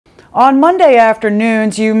On Monday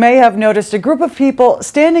afternoons, you may have noticed a group of people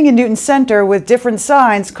standing in Newton Center with different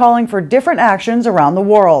signs calling for different actions around the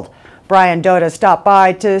world. Brian Dota stopped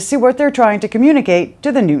by to see what they're trying to communicate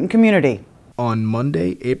to the Newton community. On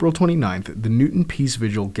Monday, April 29th, the Newton Peace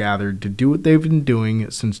Vigil gathered to do what they've been doing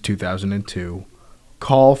since 2002,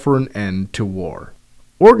 call for an end to war.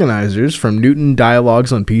 Organizers from Newton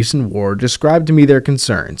Dialogues on Peace and War described to me their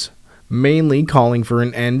concerns, mainly calling for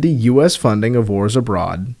an end to U.S. funding of wars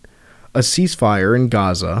abroad, a ceasefire in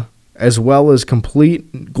Gaza, as well as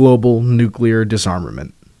complete global nuclear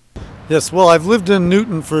disarmament. Yes, well, I've lived in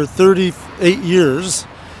Newton for 38 years,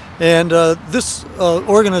 and this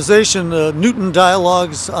organization, Newton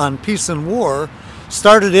Dialogues on Peace and War,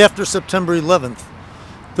 started after September 11th.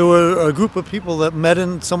 There were a group of people that met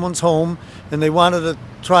in someone's home, and they wanted to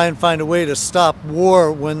try and find a way to stop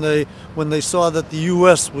war when they saw that the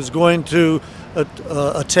U.S. was going to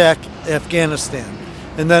attack Afghanistan.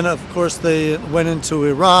 And then, of course, they went into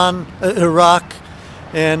Iraq,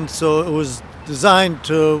 and so it was designed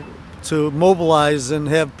to mobilize and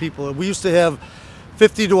have people. We used to have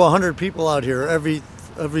 50 to 100 people out here every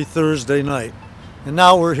Thursday night, and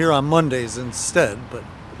now we're here on Mondays instead. But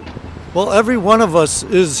well, every one of us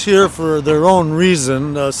is here for their own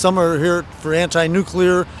reason. Some are here for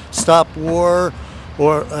anti-nuclear, stop war,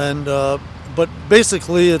 but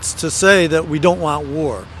basically it's to say that we don't want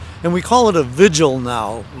war. And we call it a vigil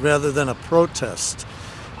now rather than a protest.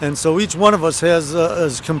 And so each one of us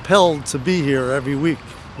is compelled to be here every week,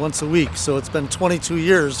 once a week. So it's been 22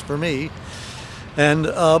 years for me. And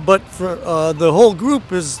but for the whole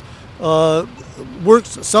group is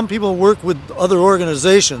works. Some people work with other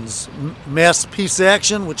organizations, Mass Peace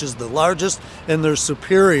Action, which is the largest, and they're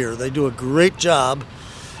superior. They do a great job.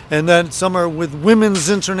 And then some are with Women's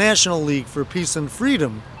International League for Peace and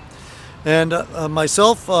Freedom. And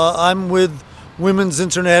myself, I'm with Women's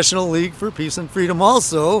International League for Peace and Freedom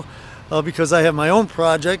also, because I have my own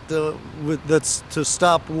project that's to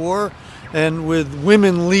stop war, and with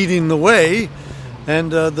Women Leading the Way.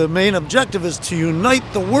 And the main objective is to unite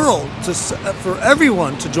the world, for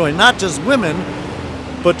everyone to join, not just women,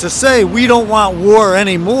 but to say we don't want war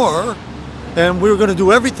anymore, and we're going to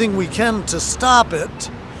do everything we can to stop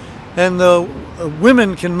it. And the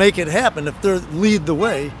women can make it happen if they lead the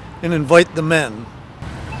way and invite the men.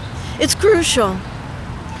 It's crucial.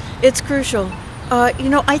 It's crucial.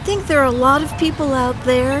 I think there are a lot of people out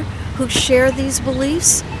there who share these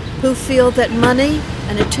beliefs, who feel that money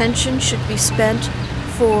and attention should be spent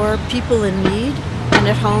for people in need and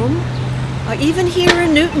at home, even here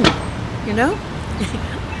in Newton,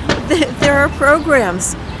 there are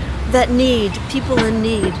programs that need people in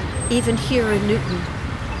need, even here in Newton.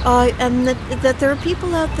 And that there are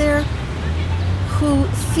people out there who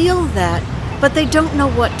feel that, but they don't know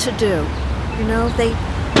what to do.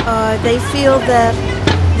 They feel that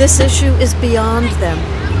this issue is beyond them,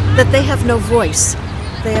 that they have no voice,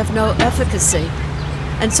 they have no efficacy.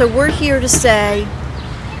 And so we're here to say,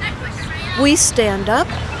 we stand up,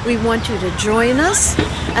 we want you to join us,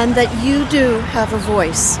 and that you do have a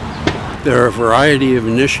voice. There are a variety of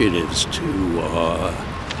initiatives to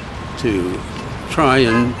try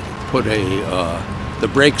and put the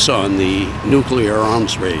brakes on the nuclear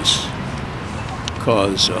arms race,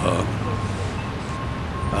 because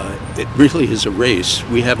it really is a race.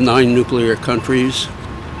 We have 9 nuclear countries,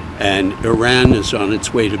 and Iran is on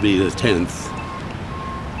its way to be the 10th.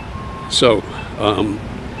 So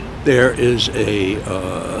there is a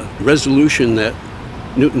resolution that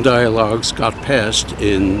Newton Dialogues got passed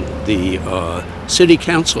in the City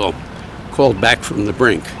Council called Back from the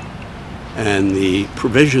Brink. And the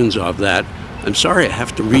provisions of that, I'm sorry I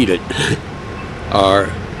have to read it, are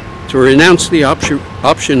to renounce the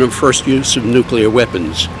option of first use of nuclear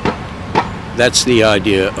weapons. That's the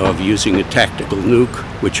idea of using a tactical nuke,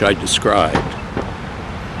 which I described.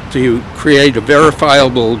 To create a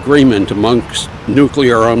verifiable agreement amongst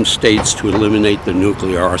nuclear-armed states to eliminate the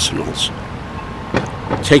nuclear arsenals.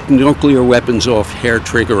 Take nuclear weapons off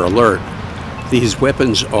hair-trigger alert. These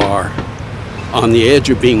weapons are on the edge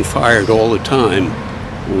of being fired all the time.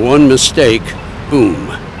 One mistake, boom.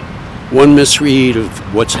 One misread of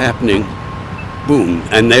what's happening, boom.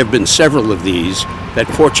 And there have been several of these that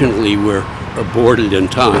fortunately were aborted in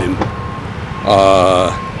time.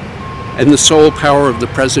 And the sole power of the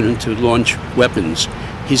president to launch weapons,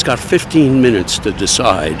 he's got 15 minutes to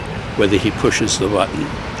decide whether he pushes the button.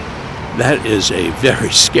 That is a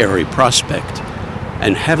very scary prospect.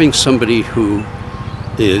 And having somebody who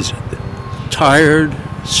is tired,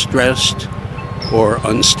 stressed, or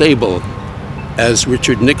unstable, as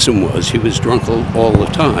Richard Nixon was. He was drunk all the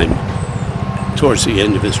time towards the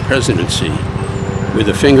end of his presidency. with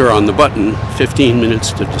a finger on the button, 15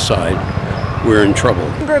 minutes to decide, we're in trouble.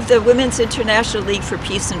 Member of the Women's International League for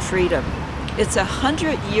Peace and Freedom. It's a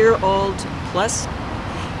 100-year-old plus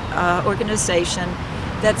organization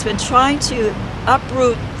that's been trying to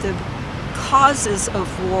uproot the causes of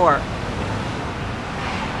war.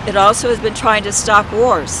 It also has been trying to stop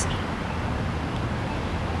wars.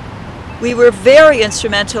 We were very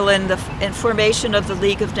instrumental in the formation of the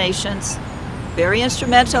League of Nations, very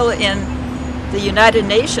instrumental in the United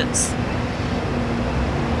Nations.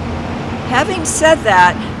 Having said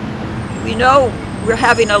that, we know we're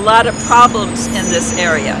having a lot of problems in this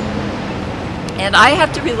area. And I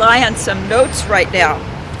have to rely on some notes right now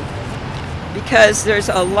because there's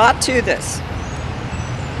a lot to this.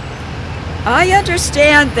 I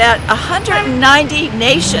understand that 190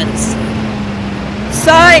 nations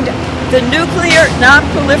signed the Nuclear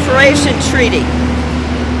Non-Proliferation Treaty.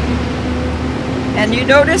 And you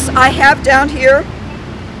notice I have down here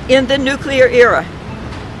in the nuclear era.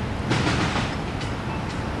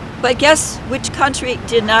 But guess which country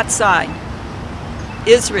did not sign?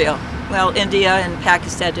 Israel. Well, India and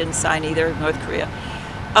Pakistan didn't sign either, North Korea.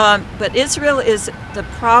 But Israel is the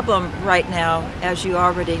problem right now, as you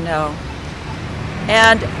already know.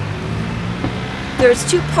 And there's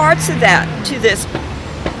two parts of that to this.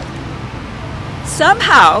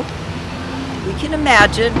 Somehow, we can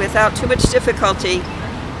imagine without too much difficulty,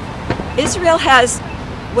 Israel has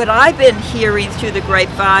what I've been hearing through the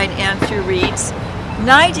grapevine and through reads,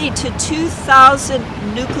 90 to 2,000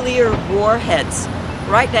 nuclear warheads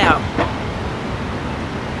right now.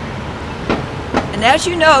 And as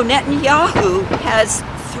you know, Netanyahu has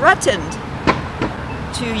threatened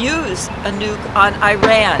to use a nuke on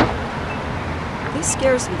Iran. This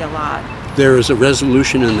scares me a lot. There is a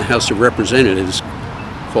resolution in the House of Representatives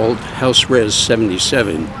called House Res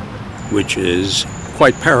 77, which is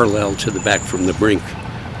quite parallel to the Back from the Brink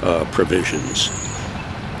provisions.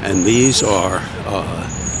 And these are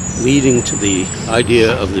leading to the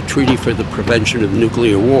idea of the Treaty for the Prevention of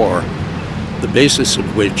Nuclear War, the basis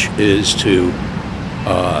of which is to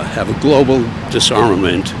have a global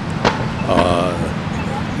disarmament,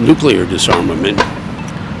 nuclear disarmament,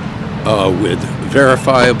 with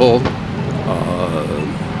verifiable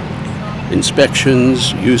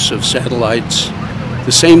inspections, use of satellites,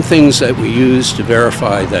 the same things that we used to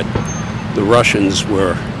verify that the Russians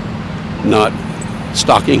were not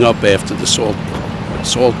stocking up after the SALT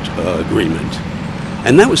agreement.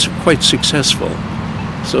 And that was quite successful.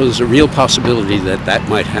 So there's a real possibility that that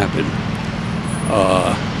might happen.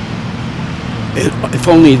 If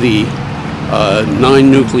only the 9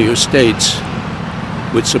 nuclear states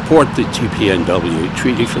would support the TPNW,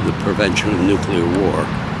 Treaty for the Prevention of Nuclear War.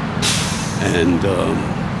 And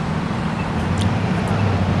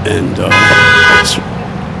it's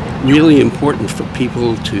really important for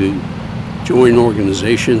people to join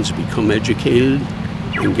organizations, become educated,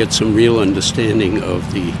 and get some real understanding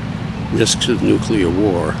of the risks of nuclear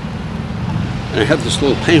war. And I have this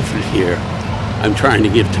little pamphlet here I'm trying to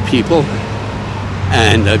give to people,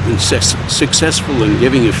 and I've been successful in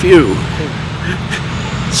giving a few.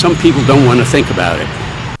 Some people don't want to think about it.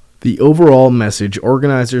 The overall message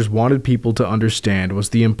organizers wanted people to understand was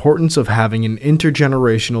the importance of having an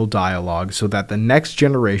intergenerational dialogue so that the next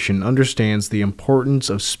generation understands the importance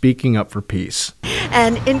of speaking up for peace.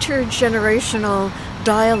 And intergenerational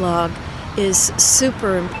dialogue is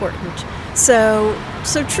super important. So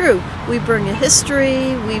true. We bring a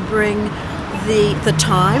history, we bring the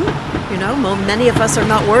time, you know, many of us are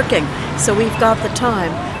not working, so we've got the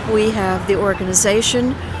time. We have the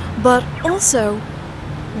organization, but also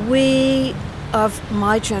we of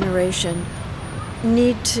my generation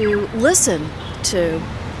need to listen to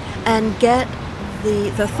and get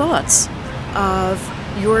the thoughts of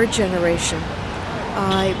your generation,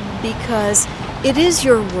 because it is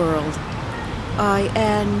your world,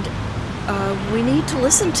 and we need to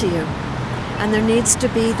listen to you, and there needs to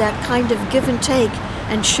be that kind of give and take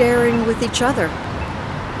and sharing with each other.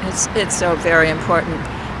 It's so very important.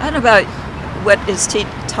 I don't know about what is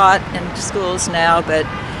taught in schools now, but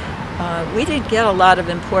we didn't get a lot of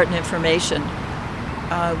important information.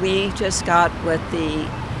 We just got what the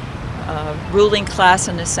ruling class,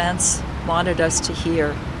 in a sense, wanted us to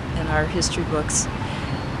hear in our history books.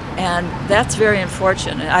 And that's very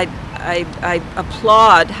unfortunate. I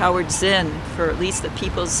applaud Howard Zinn for at least the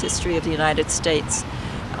People's History of the United States,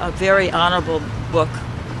 a very honorable book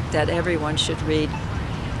that everyone should read.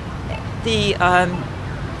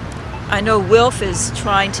 I know WILF is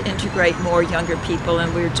trying to integrate more younger people,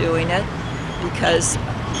 and we're doing it because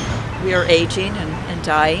we are aging and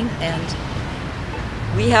dying, and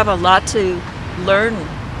we have a lot to learn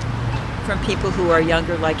from people who are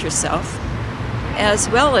younger like yourself, as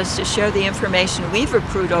well as to share the information we've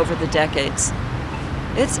accrued over the decades.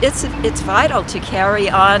 It's vital to carry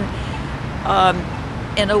on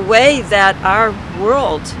in a way that our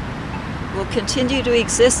world will continue to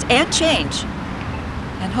exist and change,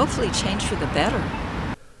 and hopefully change for the better.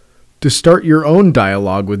 To start your own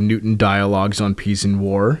dialogue with Newton Dialogues on Peace and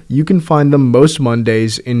War, you can find them most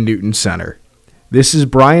Mondays in Newton Center. This is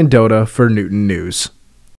Brian Dota for Newton News.